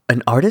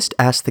An artist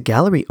asked the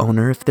gallery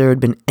owner if there had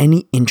been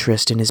any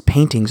interest in his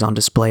paintings on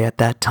display at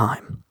that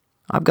time.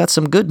 "I've got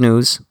some good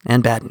news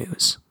and bad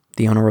news,"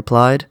 the owner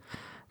replied.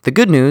 "The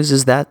good news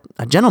is that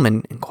a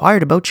gentleman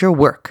inquired about your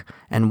work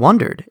and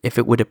wondered if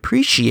it would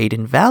appreciate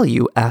in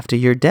value after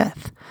your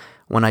death.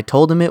 When I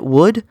told him it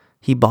would,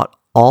 he bought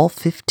all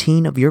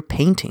 15 of your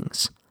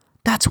paintings."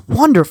 "That's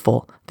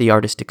wonderful!" the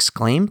artist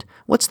exclaimed.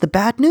 "What's the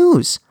bad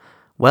news?"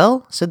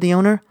 "Well," said the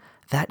owner,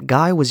 "that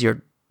guy was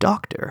your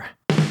doctor."